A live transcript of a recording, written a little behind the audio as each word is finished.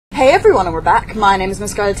Hey everyone, and we're back. My name is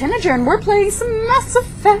Miss Scarlet Tanager, and we're playing some Mass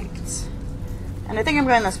Effect. And I think I'm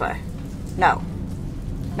going this way. No.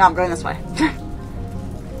 No, I'm going this way.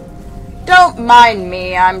 Don't mind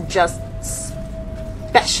me, I'm just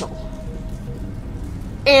special.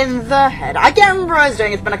 In the head. I can't remember what I was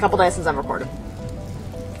doing, it's been a couple days since I've recorded.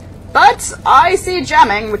 But I see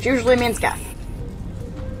jamming, which usually means Geth.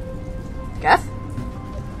 Geth?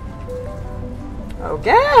 Oh,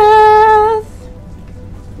 Geth!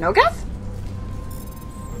 No Geth?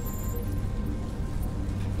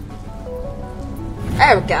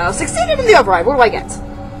 There we go. Succeeded in the override. What do I get?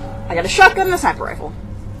 I got a shotgun and a sniper rifle.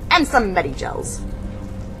 And some medi-gels.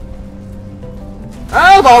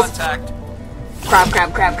 Oh, balls! Contact. Crap.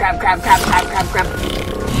 I'm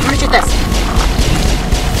gonna shoot this.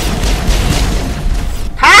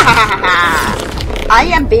 Ha ha ha ha! I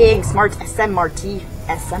am being smart SMRT.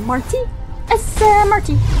 SMRT?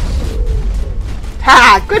 SMRT.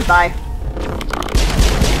 Ha! Goodbye.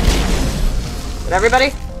 Did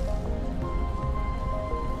everybody?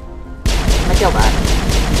 I'm gonna kill that.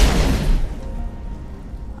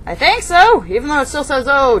 I think so, even though it still says,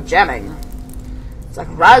 oh, jamming. It's like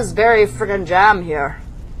raspberry friggin' jam here.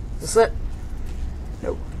 Is this it?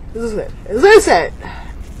 No. Is this it? Is this it?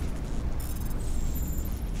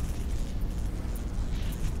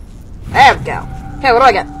 There we go. Okay, what do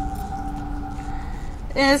I get?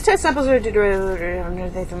 Is test samples are due to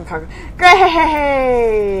anything from cargo. Great!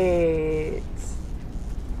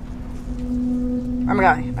 Where am I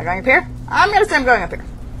going? Am I going up here? I'm gonna say I'm going up here.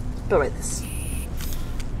 Build with this.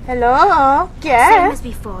 Hello? Yeah? Same as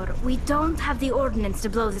before. We don't have the ordnance to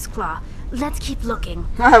blow this claw. Let's keep looking.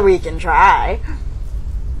 We can try.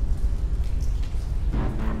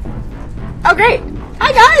 Oh, great!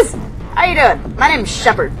 Hi, guys! How you doing? My name's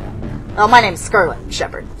Shepard. Oh, my name's Scarlet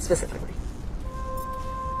Shepard, specifically.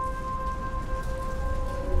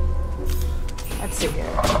 Let's see here.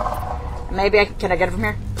 Maybe can I get it from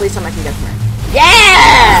here? Please tell me I can get it from here.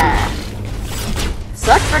 Yeah!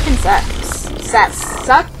 Suck frickin' sex.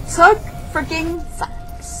 Suck frickin'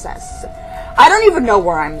 sex. I don't even know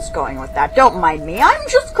where I'm going with that. Don't mind me. I'm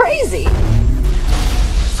just crazy.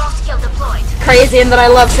 Soft skill deployed. Crazy in that I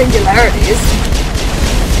love singularities.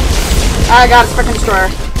 I got a frickin' destroyer.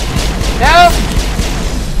 Nope.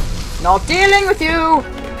 Not dealing with you.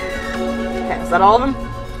 Okay, is that all of them?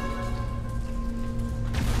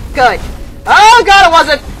 Good. Oh god, it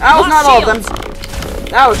wasn't! That was not all of them.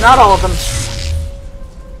 That was not all of them.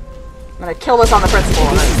 I'm gonna kill this on the principle.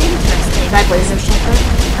 This is interesting. Can I please? Shepard,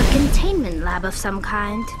 a containment lab of some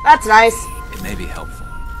kind. That's nice. It may be helpful.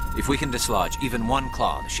 If we can dislodge even one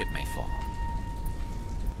claw, the ship may fall.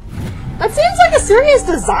 That seems like a serious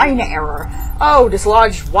design error. Oh,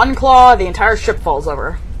 dislodge one claw, the entire ship falls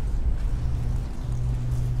over.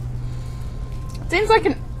 It seems like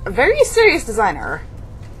a very serious design error.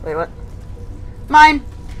 Wait, what? Mine.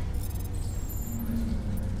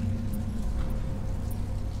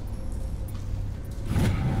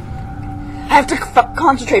 I have to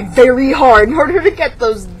concentrate very hard in order to get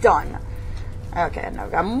those done. Okay, now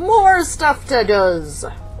I've got more stuff to do.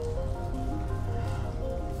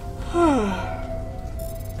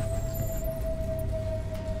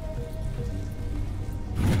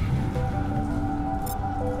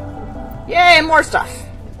 Yay, more stuff.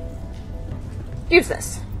 Use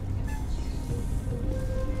this.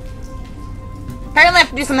 Apparently I have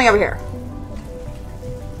to do something over here.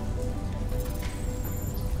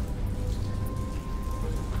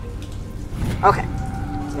 Okay.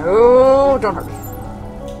 No, don't hurt me.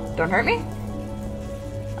 Don't hurt me?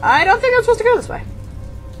 I don't think I'm supposed to go this way.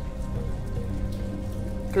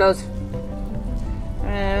 Close.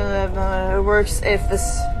 It works if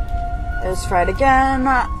this is tried again.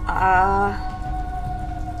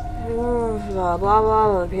 Blah blah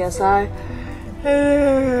blah, the PSI.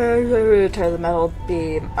 Try the metal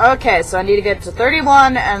beam. Okay, so I need to get to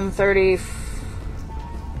 31 and 30. Wait,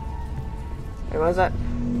 what was that?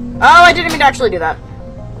 Oh, I didn't mean to actually do that.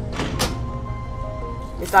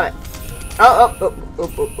 Let me stop it. Oh.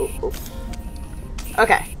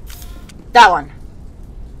 Okay. That one.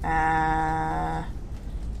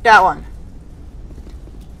 That one.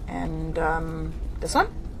 And, this one?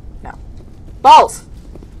 No. Balls!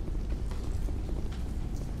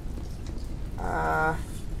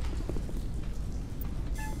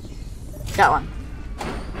 That one.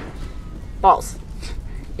 Balls.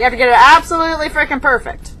 You have to get it absolutely freaking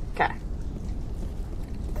perfect. Okay.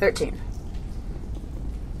 13.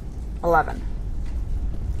 11.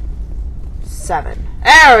 7.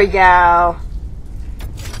 There we go!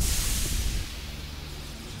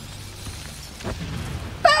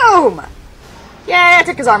 Boom! Yay, I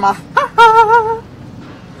took his arm off. Ha ha!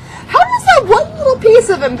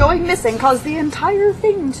 of him going missing caused the entire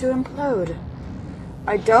thing to implode.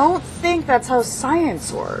 I don't think that's how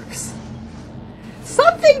science works.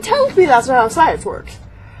 Something tells me that's not how science works.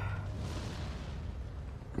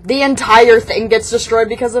 The entire thing gets destroyed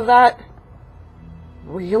because of that?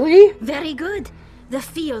 Really? Very good. The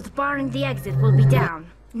field barring the exit will be down.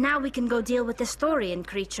 Now we can go deal with this Thorian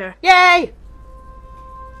creature. Yay!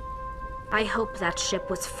 I hope that ship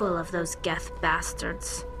was full of those Geth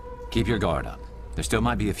bastards. Keep your guard up. There still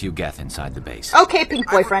might be a few Geth inside the base. Okay, pink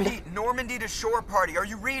boyfriend. I repeat, Normandy to shore party. Are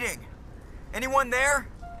you reading? Anyone there?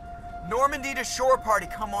 Normandy to shore party.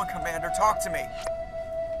 Come on, Commander. Talk to me.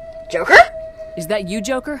 Joker? Is that you,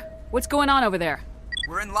 Joker? What's going on over there?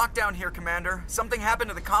 We're in lockdown here, Commander. Something happened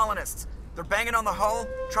to the colonists. They're banging on the hull,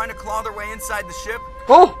 trying to claw their way inside the ship.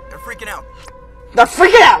 Oh! They're freaking out. They're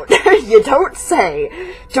freaking out! You don't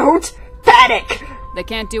say! Don't panic! They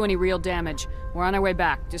can't do any real damage. We're on our way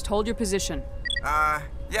back. Just hold your position.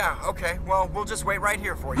 Yeah, okay. Well, we'll just wait right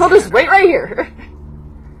here for you. I'll just wait right here.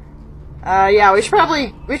 Yeah, we should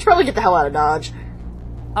probably get the hell out of Dodge.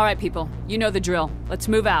 All right, people. You know the drill. Let's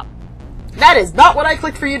move out. That is not what I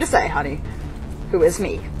clicked for you to say, honey. Who is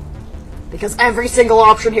me. Because every single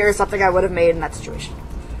option here is something I would have made in that situation.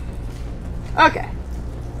 Okay.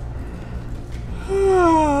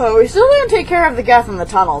 We still didn't take care of the Geth in the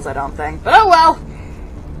tunnels, I don't think. But oh well.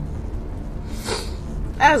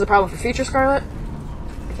 That is a problem for future Scarlet.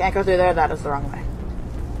 I can't go through there, that is the wrong way.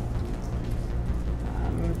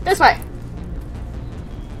 This way!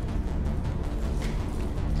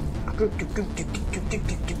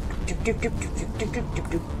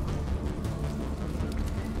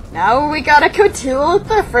 Now we gotta go deal with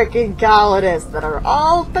the freaking colonists that are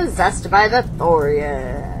all possessed by the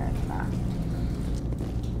Thorian.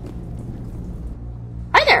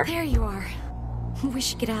 Hi there! There you are. We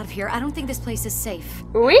should get out of here. I don't think this place is safe.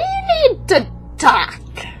 We need to talk.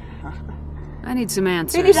 I need some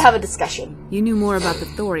answers. We need to have a discussion. You knew more about the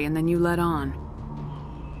Thorian than you let on.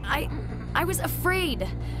 I was afraid.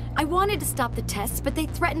 I wanted to stop the tests, but they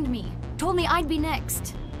threatened me. Told me I'd be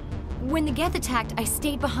next. When the Geth attacked, I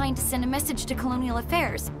stayed behind to send a message to Colonial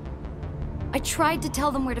Affairs. I tried to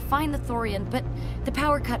tell them where to find the Thorian, but the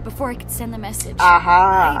power cut before I could send the message.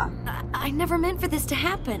 Aha. I never meant for this to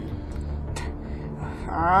happen.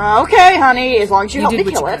 Okay, honey, as long as you help me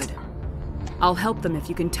did kill what you it. could. I'll help them if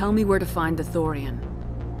you can tell me where to find the Thorian.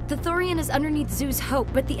 The Thorian is underneath Zoo's Hope,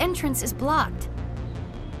 but the entrance is blocked.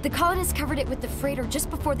 The colonists covered it with the freighter just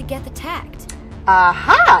before the Geth attacked.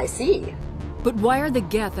 Aha, I see. But why are the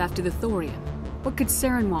Geth after the Thorian? What could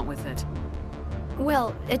Saren want with it?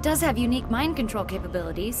 Well, it does have unique mind control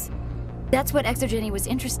capabilities. That's what Exogeny was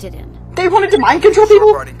interested in. They wanted to mind control Shore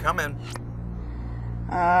people? party, come in.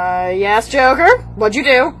 Yes, Joker? What'd you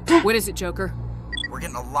do? What is it, Joker? We're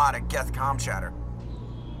getting a lot of Geth comm chatter.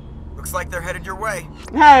 Looks like they're headed your way.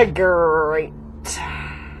 Great.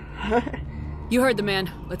 You heard the man.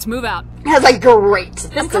 Let's move out. I was like, great.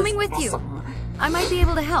 This I'm coming is with you. awesome. I might be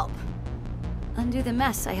able to help. Undo the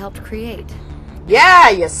mess I helped create. Yeah,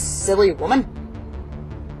 you silly woman.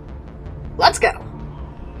 Let's go.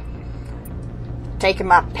 Taking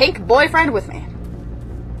my pink boyfriend with me.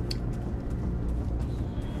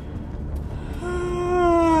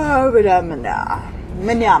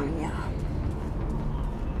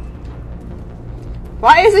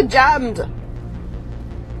 Why is it jammed?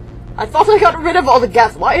 I thought I got rid of all the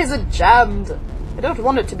gas. Why is it jammed? I don't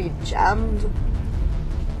want it to be jammed.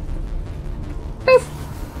 Poof.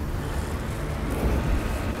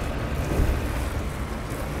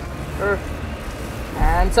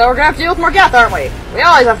 And so we're gonna have to deal with more Geth, aren't we? We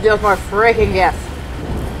always have to deal with more freaking Geth.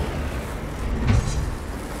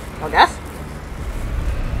 More Geth?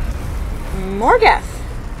 More Geth.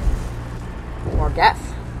 More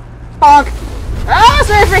Geth. Bonk! Ah,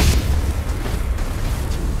 save me!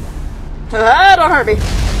 Ah, don't hurt me.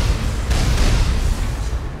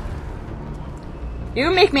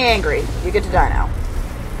 You make me angry. You get to die now.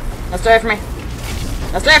 Now stay away from me.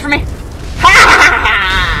 Now stay away from me. Ha ha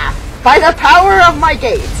ha! By the power of my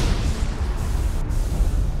gate.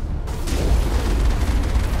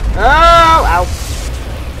 Oh, ow.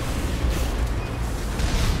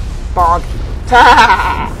 Bonk.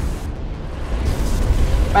 Ha!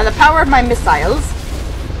 By the power of my missiles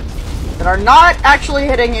that are not actually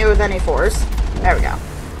hitting you with any force. There we go.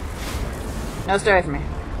 No, stay away from me.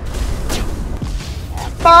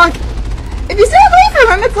 Bonk! If you stay away from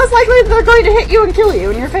them, it's less likely that they're going to hit you and kill you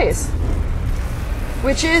in your face.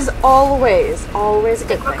 Which is always a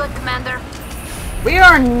good We're thing. good, Commander. We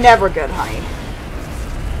are never good, honey.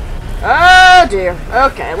 Oh dear.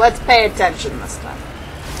 Okay, let's pay attention this time.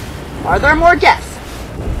 Are there more Geth?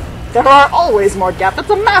 There are always more Geth. It's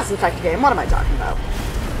a Mass Effect game. What am I talking about?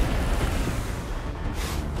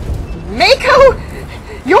 Mako?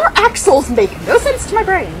 Your axles make no sense to my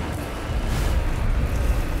brain.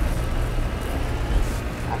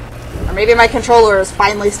 Or maybe my controller is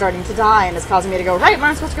finally starting to die and is causing me to go right when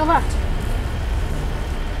I'm supposed to go left.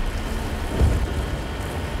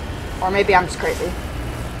 Or maybe I'm just crazy.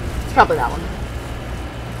 It's probably that one.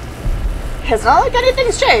 It's not like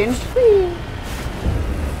anything's changed. Whee!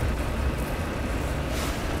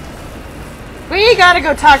 We gotta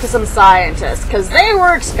go talk to some scientists, because they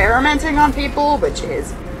were experimenting on people, which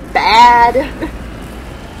is bad.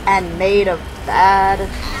 And made of bad.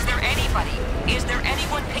 Is there anybody? Is there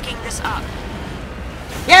anyone picking this up?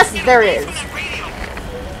 Yes, there is.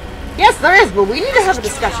 Yes, there is, but we need to have a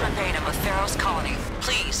discussion. Of Pharaoh's colony.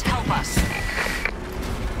 Please help us.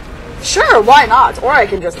 Sure, why not? Or I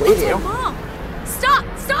can just leave you. Mom! Stop!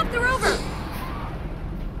 Stop the rover!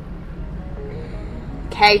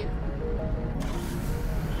 Okay.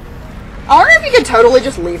 I wonder if you could totally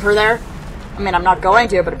just leave her there. I mean, I'm not going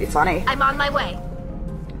to, but it'd be funny. I'm on my way.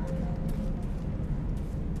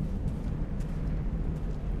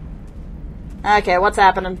 Okay, what's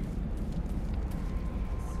happening?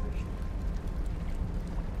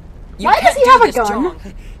 Why does he have a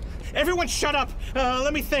gun? Everyone shut up!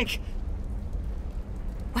 Let me think.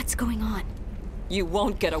 What's going on? You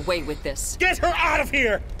won't get away with this. Get her out of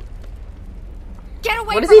here! Get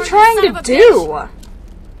away What is from he her, you trying son to of a do? bitch.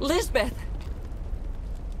 Lisbeth!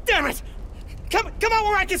 Damn it! Come out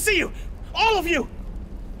where I can see you! All of you!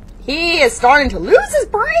 He is starting to lose his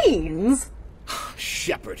brains.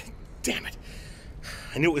 Shepard. Damn it.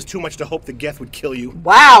 I knew it was too much to hope the Geth would kill you.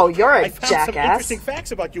 Wow, you're a I found some jackass. interesting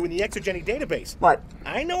facts about you in the Exogeny database. What?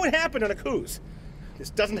 I know what happened on Akuz. This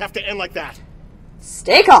doesn't have to end like that.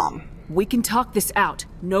 Stay calm. We can talk this out.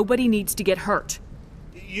 Nobody needs to get hurt.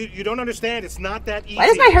 You don't understand. It's not that easy. Why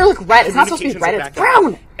does my hair look red? It's not supposed to be red, it's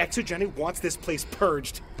brown! Exogeny wants this place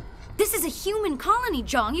purged. This is a human colony,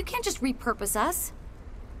 Jong. You can't just repurpose us.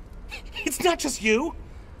 It's not just you.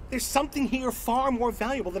 There's something here far more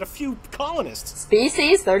valuable than a few colonists.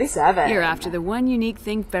 Species 37. You're after the one unique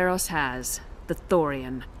thing Pharos has. The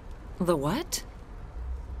Thorian. The what?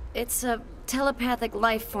 It's a telepathic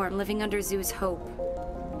life form living under Zoo's hope.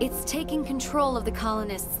 It's taking control of the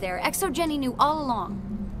colonists there. Exogeny knew all along.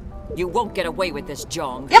 You won't get away with this,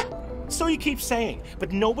 Jong. Yep. So you keep saying,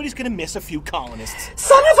 but nobody's gonna miss a few colonists.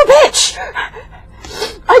 Son of a bitch!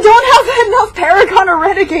 I don't have enough Paragon or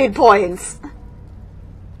Renegade points.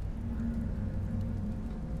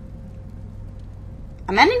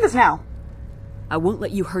 I'm ending this now. I won't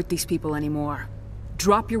let you hurt these people anymore.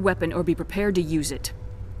 Drop your weapon or be prepared to use it.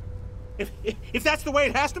 If that's the way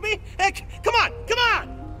it has to be, heck, come on, come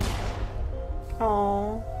on!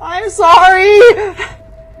 Oh, I'm sorry.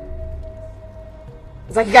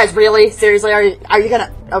 It's like, you guys really? Seriously? Are you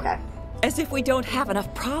gonna... Okay. As if we don't have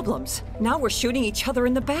enough problems. Now we're shooting each other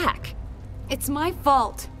in the back. It's my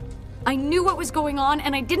fault. I knew what was going on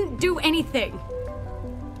and I didn't do anything.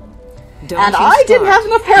 Don't And you I didn't start. have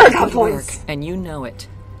enough Paragon Good work, points. and you know it.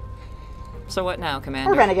 So what now, Or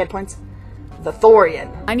Commander? Renegade points. The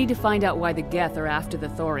Thorian. I need to find out why the Geth are after the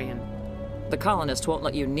Thorian. The colonists won't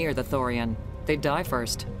let you near the Thorian. They die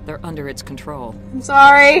first. They're under its control. I'm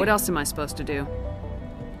sorry. What else am I supposed to do?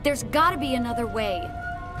 There's gotta be another way.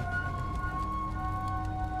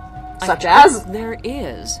 Such as? There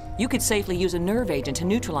is. You could safely use a nerve agent to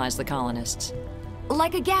neutralize the colonists.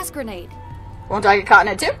 Like a gas grenade. Won't I get caught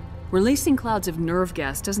in it too? Releasing clouds of nerve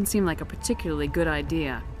gas doesn't seem like a particularly good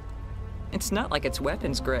idea. It's not like it's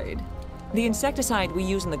weapons grade. The insecticide we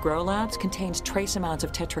use in the grow labs contains trace amounts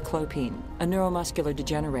of tetraclopine, a neuromuscular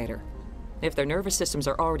degenerator. If their nervous systems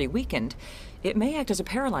are already weakened, it may act as a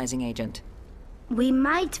paralyzing agent. We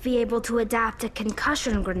might be able to adapt a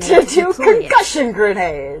concussion grenade To to do deploy it. concussion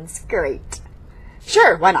grenades. Great.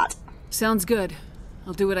 Sure, why not? Sounds good.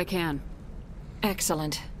 I'll do what I can.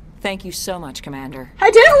 Excellent. Thank you so much, Commander.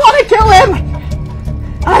 I didn't want to kill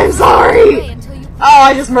him! I'm sorry! Until you... Oh,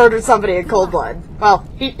 I just murdered somebody in cold blood. Well,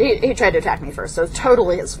 he tried to attack me first, so it's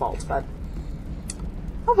totally his fault, but...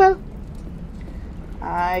 Oh well.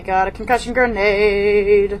 I got a concussion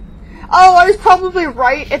grenade. Oh, I was probably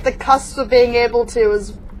right at the cusp of being able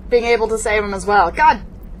to save him as well. God,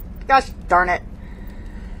 gosh darn it.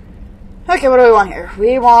 Okay, what do we want here?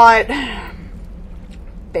 We want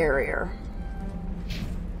barrier.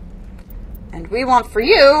 And we want for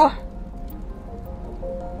you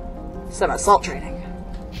some assault training.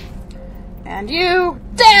 And you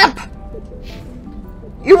damp!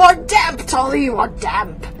 You want damp, Tully, you want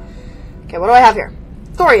damp. Okay, what do I have here?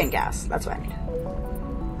 Thorian gas, that's what I need.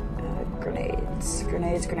 Grenades. Grenades.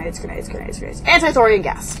 Grenades, grenades, grenades, grenades, grenades. Anti-thorium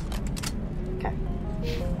gas. Okay.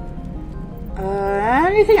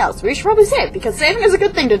 Anything else? We should probably save, because saving is a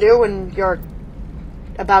good thing to do when you're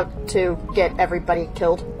about to get everybody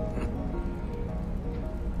killed.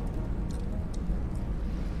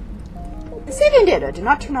 Saving data. Do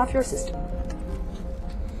not turn off your system.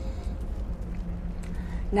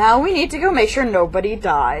 Now we need to go make sure nobody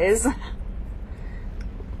dies.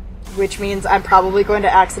 Which means I'm probably going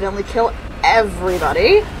to accidentally kill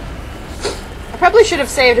everybody. I probably should have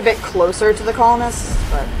saved a bit closer to the colonists,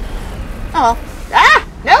 but... oh well. Ah!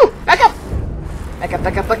 No! Back up! Back up,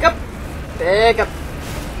 back up, back up. Back up.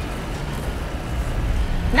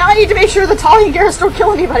 Now I need to make sure the Talian Garrus don't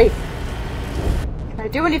kill anybody. Can I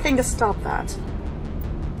do anything to stop that?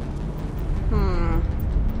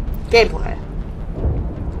 Gameplay.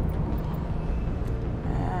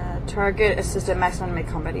 Target assisted maximum make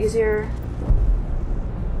combat easier.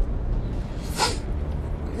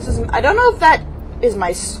 This is... I don't know if that is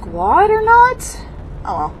my squad or not.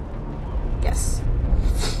 Oh well. Yes.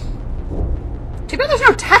 Too bad there's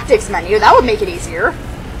no tactics menu. That would make it easier.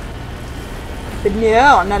 But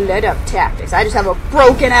no, I'm not allowed to have tactics. I just have a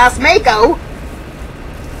broken ass Mako.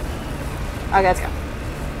 Okay, let's go.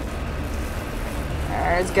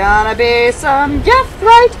 There's gonna be some Geth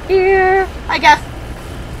right here. Hi, Geth.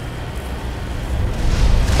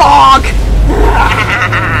 Fog!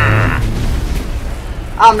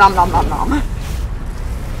 Nom nom nom nom.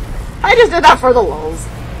 I just did that for the lulz.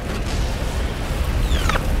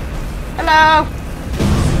 Hello!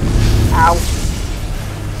 Ow.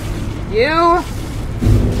 You...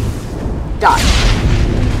 die.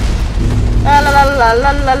 La la la la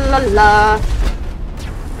la la la la.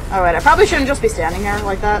 Oh wait, I probably shouldn't just be standing here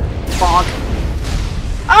like that. Bonk.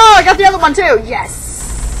 Oh, I got the other one too!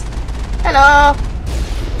 Yes! Hello!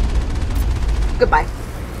 Goodbye.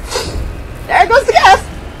 There goes the gas!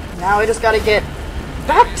 Now we just gotta get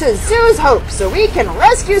back to Zoo's Hope so we can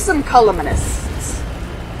rescue some columnists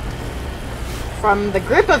from the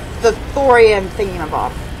grip of the thorium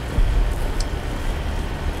thingamabob.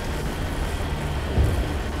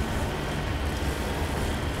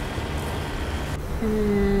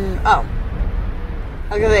 Oh.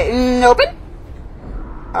 Okay, open?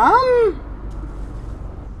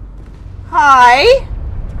 Hi?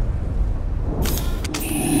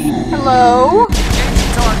 Hello?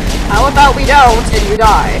 How about we don't and you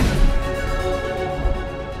die?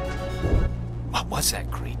 What was that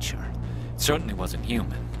creature? It certainly wasn't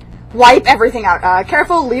human. Wipe everything out.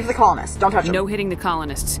 Careful, leave the colonists. Don't touch them. No hitting the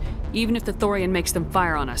colonists, even if the thorium makes them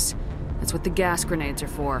fire on us. That's what the gas grenades are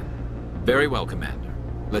for. Very well, Commander.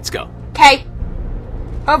 Let's go. Okay.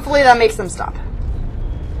 Hopefully that makes them stop.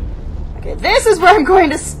 Okay, this is where I'm going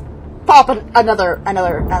to pop another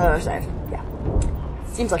save. Yeah.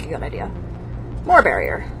 Seems like a good idea. More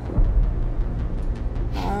barrier.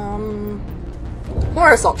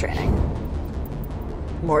 More assault training.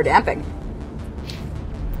 More damping.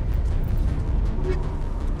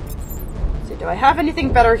 So do I have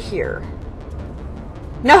anything better here?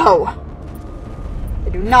 No! I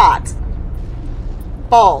do not.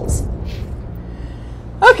 Balls.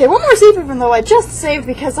 Okay, one more save even though I just saved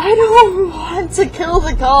because I don't want to kill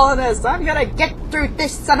the colonists. I'm gonna get through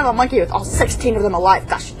this son of a monkey with all 16 of them alive.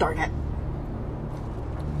 Gosh darn it.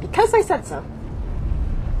 Because I said so.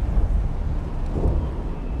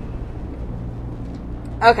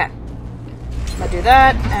 Okay. I'm gonna do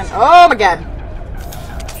that, and oh my god.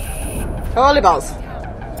 Holy balls.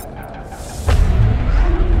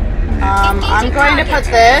 I'm going to put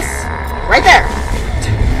this right there.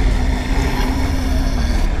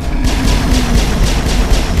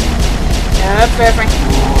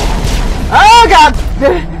 Oh god!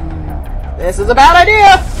 This is a bad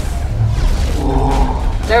idea!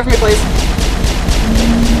 Stay with me, please.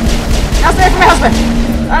 Now stay for my husband!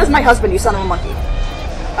 That is my husband, you son of a monkey.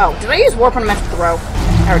 Oh, did I use warp when I meant to throw?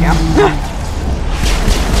 There we go.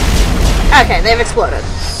 Okay, they've exploded.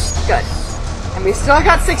 Good. And we still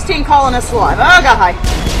got 16 colonists alive. Oh god, hi.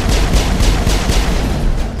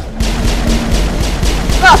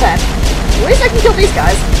 Well then, at least I can kill these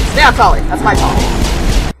guys. Stay on Tali. That's my Tali.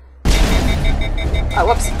 Oh,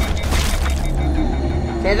 whoops.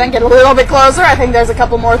 Okay, then get a little bit closer. I think there's a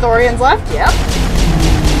couple more Thorians left. Yep.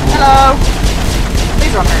 Hello.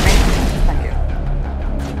 Please don't hurt me. Thank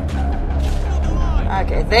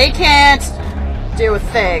you. Okay, they can't do a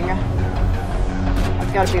thing.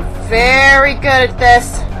 I've got to be very good at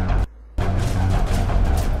this.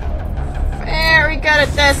 Very good at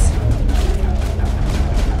this.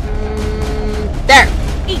 There.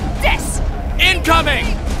 Eat this! Incoming!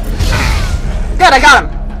 Good, I got him.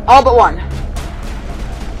 All but one.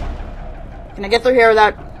 Can I get through here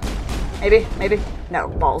without... Maybe? Maybe? No.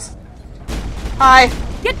 Balls. Hi.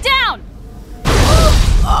 Get down!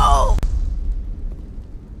 Oh!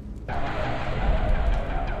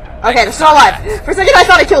 Okay, they're still alive. For a second I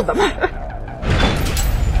thought I killed them.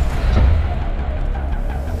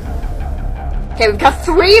 Okay, we've got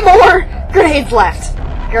 3 more grenades left.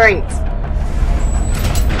 Great.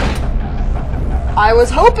 I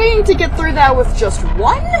was hoping to get through that with just 1,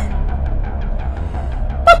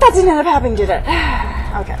 but that didn't end up happening, did it?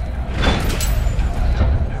 Okay.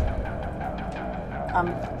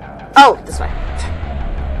 Oh, this way.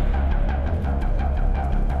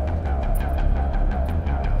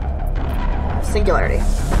 Singularity.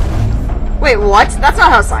 Wait, what? That's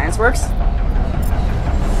not how science works.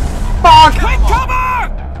 Bonk! Take cover!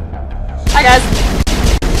 Hi, guys.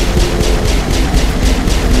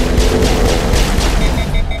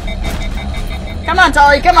 Come on,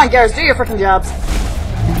 Tolly. Come on, Garrus. Do your freaking jobs.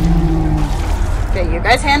 Okay, you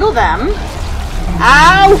guys handle them.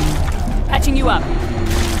 Ow! Patching you up.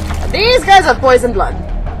 These guys have poison blood.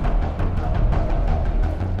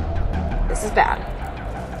 This is bad.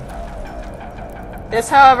 This,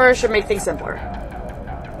 however, should make things simpler.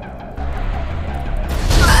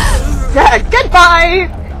 Goodbye!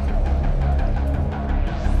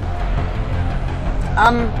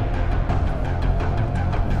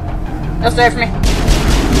 No, stay for me.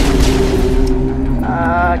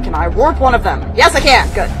 Can I warp one of them? Yes, I can!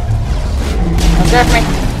 Good. No, stay for me.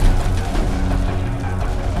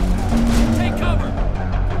 Take cover!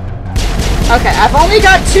 Okay, I've only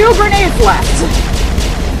got 2 grenades left.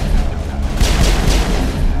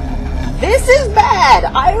 This is bad!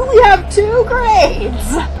 I only have 2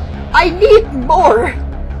 grenades! I need more!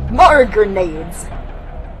 More grenades!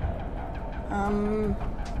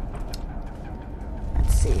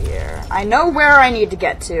 Let's see here. I know where I need to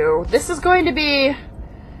get to. This is going to be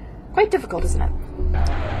quite difficult, isn't it?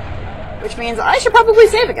 Which means I should probably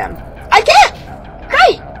save again. I can't!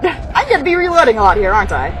 Great! I'm gonna be reloading a lot here,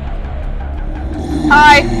 aren't I?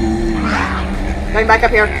 Hi! Going back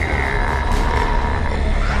up here.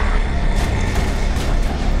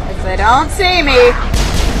 If they don't see me...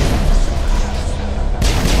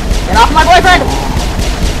 Get off my boyfriend!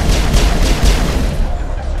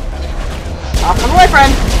 Off my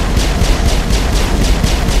boyfriend!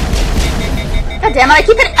 God damn it,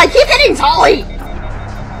 I keep hitting Tolly!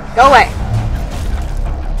 Go away.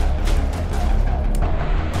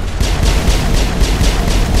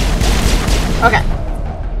 Okay.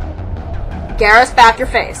 Garrus, back your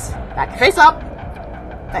face. Back your face up.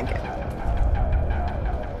 Thank you.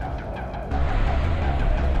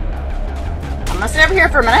 I'm gonna sit over here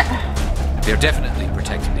for a minute. They're definitely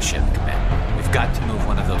protecting the ship, Commander. We've got to move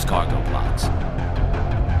one of those cargo blocks.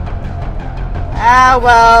 Ah,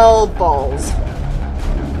 well, balls.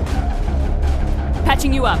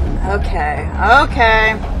 Patching you up. Okay,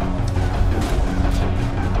 okay.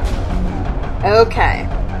 Okay.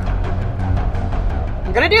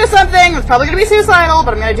 I'm gonna do something. It's probably gonna be suicidal,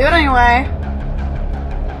 but I'm gonna do it anyway.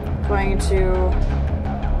 I'm going to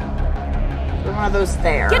put one of those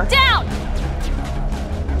there. Get down!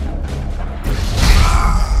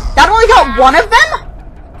 That only got 1 of them?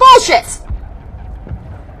 Bullshit!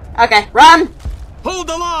 Okay, run! Hold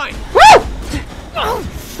the line! Woo!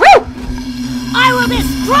 Woo! I will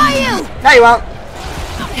destroy you! No, you won't.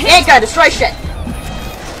 You ain't gonna destroy shit.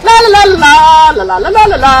 La la la la la la la la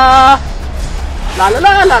la la. La la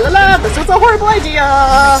la la la la. This was a horrible idea.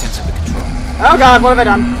 Oh god, what have I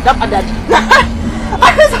done? Nope, I'm dead.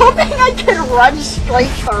 I was hoping I could run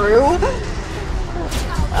straight through.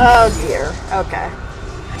 Oh dear. Okay.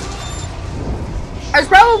 There's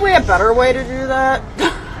probably a better way to do that.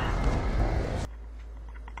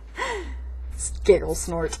 Giggle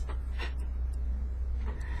snort.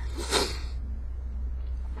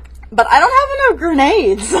 But I don't have enough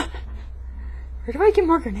grenades. Where do I get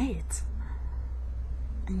more grenades?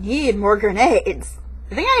 I need more grenades.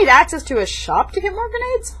 I think I need access to a shop to get more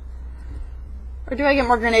grenades? Or do I get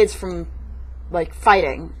more grenades from, like,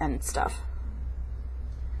 fighting and stuff?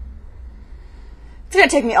 It's gonna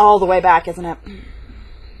take me all the way back, isn't it?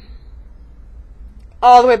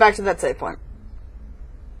 All the way back to that save point.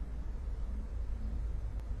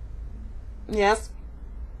 Yes.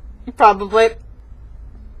 Probably.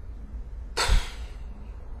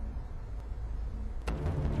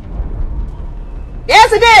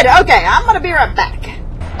 Yes, I did! Okay, I'm gonna be right back.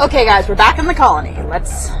 Okay, guys, we're back in the colony.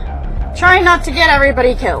 Let's try not to get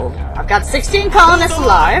everybody killed. I've got 16 colonists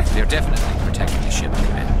alive. They're definitely protecting the ship,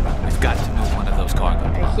 Commander. We've got to move one of those cargo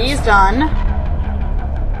blocks. Okay, he's done.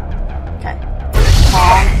 Okay. Come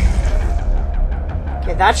on.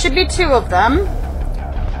 Okay, that should be 2 of them.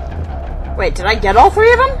 Wait, did I get all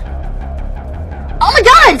 3 of them? Oh my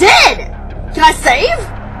god, I did! Can I save?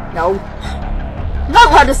 No. I'm not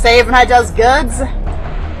allowed to save when I does goods.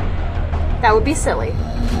 That would be silly.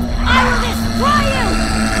 I will destroy you!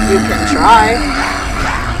 You can try.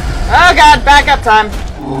 Oh god, backup time.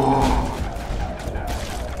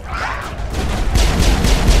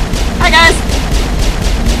 Hi guys!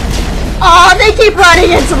 Aw, they keep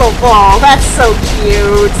running into the wall. That's so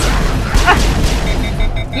cute.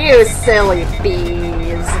 You silly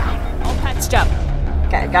bees. All patched up.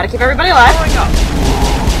 Okay, gotta keep everybody alive.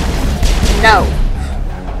 No.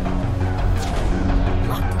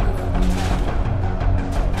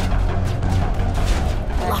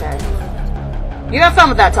 Okay. You have fun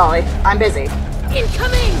with that, Tolly. I'm busy.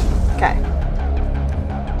 Incoming! Okay.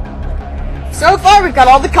 So far, we've got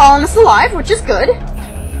all the colonists alive, which is good.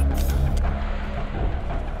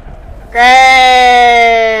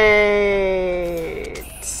 Great.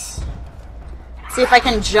 See if I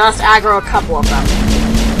can just aggro a couple of them.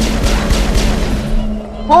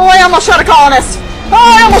 Oh, I almost shot a colonist! Oh,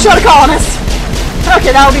 I almost shot a colonist!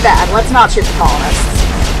 Okay, that would be bad. Let's not shoot the colonists.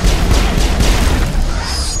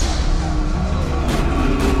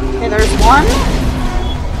 Okay, there's one.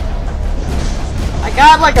 I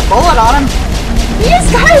got like a bullet on him.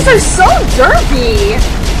 These guys are so derpy!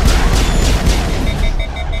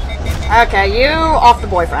 Okay, you off the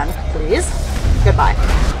boyfriend, please. Goodbye.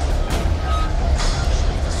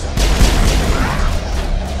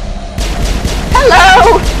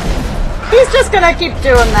 Hello! He's just gonna keep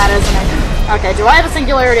doing that, isn't he? Okay, do I have a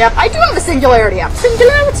singularity up? I do have a singularity up.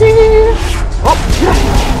 Singularity! Oh.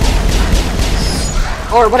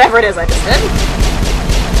 Or whatever it is I just did.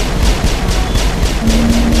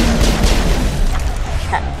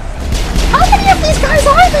 Okay. How many of these guys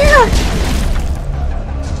are there?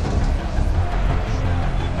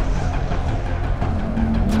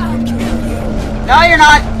 No, you're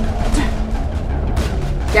not.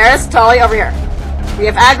 Garrus, Tully, over here. We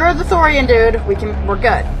have aggroed the Thorian dude. We're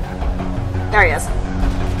good. There he is.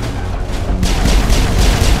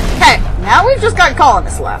 Okay, now we've just got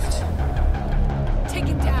colonists left. Take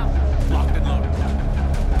it down. Locked and loaded.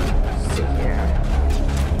 Let's see here.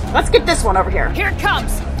 Let's get this one over here. Here it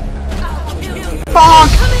comes. Bonk!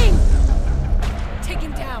 Coming. Take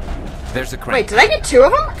him down. There's a crank. Wait, did I get 2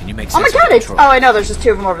 of them? Can you make Oh my sense of god! the control? Oh, I know. There's just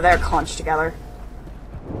 2 of them over there, clunched together.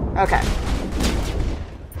 Okay.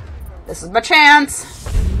 This is my chance.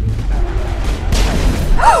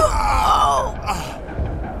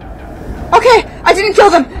 Okay, I didn't kill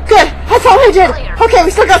them. Good. I thought I did. Okay,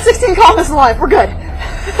 we still got 16 colonists alive. We're good.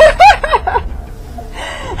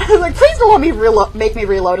 I was like, please don't let me make me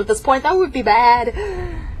reload at this point. That would be bad.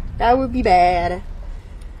 That would be bad.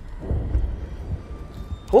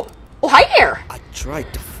 Oh, hi there. I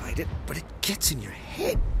tried to fight it, but it gets in your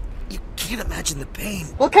head. You can't imagine the pain.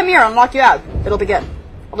 Well, come here. I'll knock you out. It'll be good.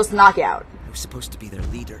 I'll just knock you out. I was supposed to be their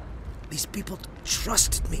leader. These people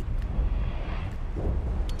trusted me.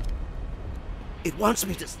 It wants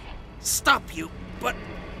me to stop you, but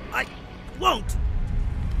I won't.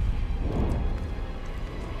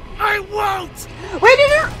 I won't! Wait,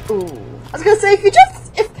 ooh. I was gonna say,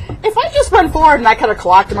 if I just went forward and I could have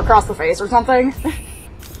clocked him across the face or something.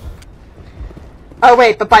 Oh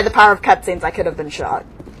wait, but by the power of cutscenes, I could have been shot.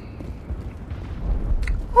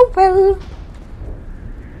 Oh well.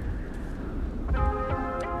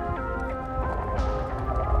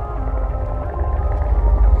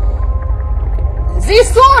 The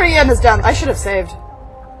Thorian is done. I should have saved.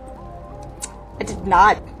 I did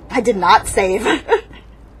not. I did not save.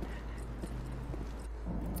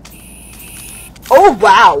 Oh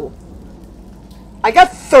wow! I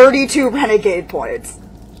got 32 Renegade points.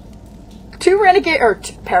 2 Renegade, or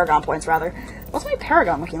 2 Paragon points rather. What's my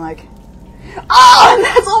Paragon looking like? Oh, and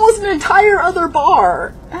that's almost an entire other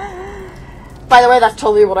bar! By the way, that's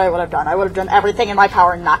totally what I would have done. I would have done everything in my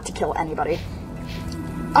power not to kill anybody.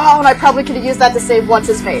 Oh, and I probably could have used that to save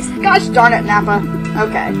what's-his-face. Gosh darn it, Nappa.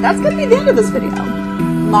 Okay, that's gonna be the end of this video.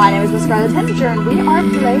 My name is Miss Scarlet Henninger, and we are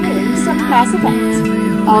playing some Mass Effect.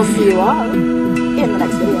 I'll see you all in the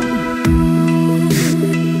next video.